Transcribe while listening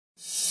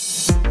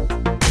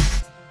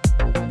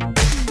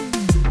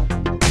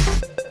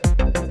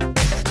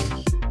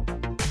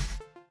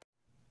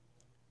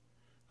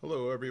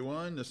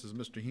everyone. This is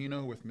Mr.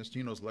 Hino with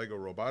Mr. Hino's Lego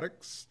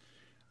Robotics.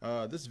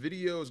 This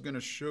video is going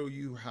to show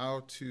you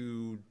how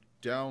to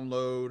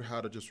download, how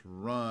to just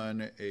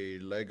run a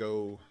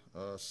Lego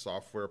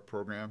software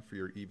program for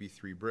your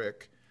EV3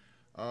 brick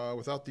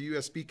without the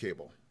USB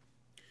cable.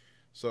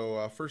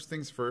 So first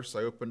things first, I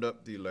opened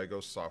up the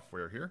Lego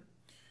software here,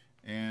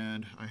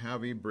 and I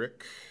have a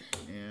brick,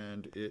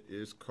 and it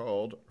is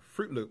called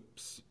Fruit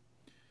Loops.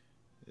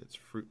 It's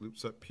Fruit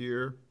Loops up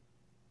here.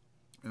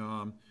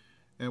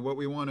 And what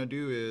we want to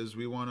do is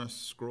we want to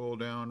scroll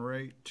down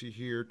right to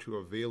here to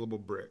available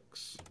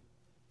bricks.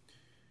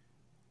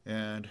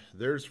 And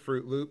there's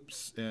Fruit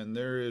Loops, and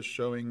there is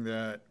showing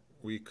that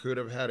we could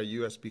have had a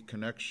USB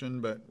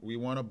connection, but we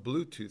want a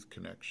Bluetooth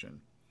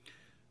connection.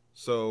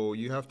 So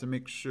you have to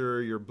make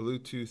sure your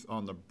Bluetooth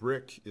on the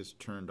brick is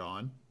turned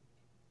on.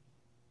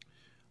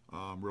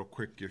 Real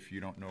quick, if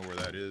you don't know where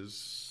that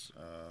is,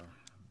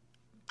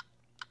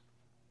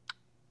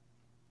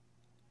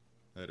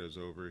 that is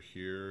over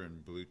here,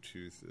 and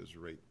Bluetooth is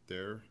right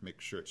there. Make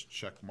sure it's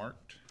check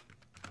marked.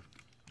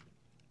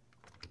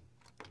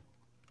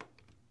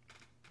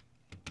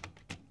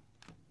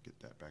 Get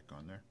that back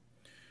on there.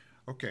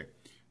 Okay,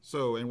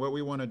 so and what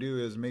we want to do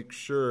is make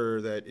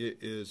sure that it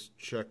is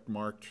check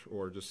marked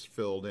or just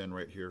filled in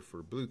right here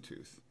for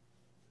Bluetooth.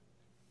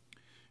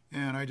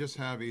 And I just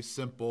have a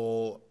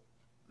simple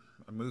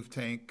move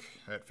tank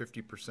at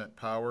 50%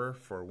 power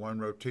for one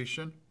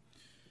rotation.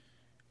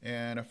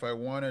 And if I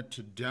wanted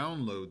to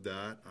download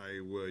that,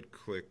 I would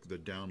click the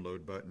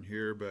download button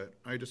here, but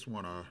I just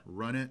want to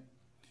run it.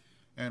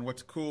 And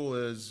what's cool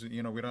is,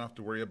 you know, we don't have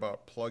to worry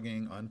about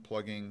plugging,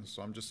 unplugging,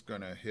 so I'm just going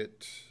to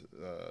hit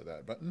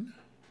that button,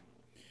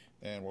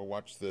 and we'll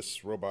watch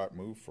this robot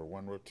move for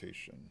one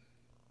rotation.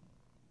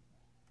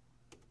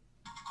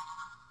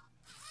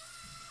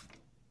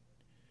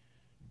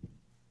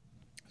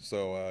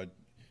 So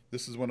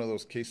this is one of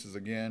those cases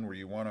again where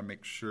you want to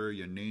make sure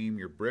you name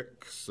your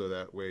brick so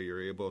that way you're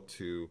able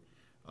to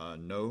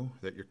know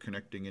that you're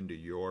connecting into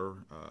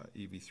your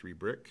EV3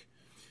 brick.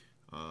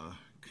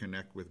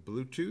 Connect with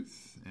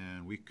Bluetooth,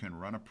 and we can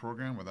run a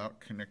program without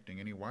connecting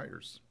any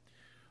wires.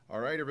 All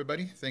right,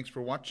 everybody, thanks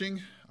for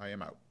watching. I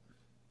am out.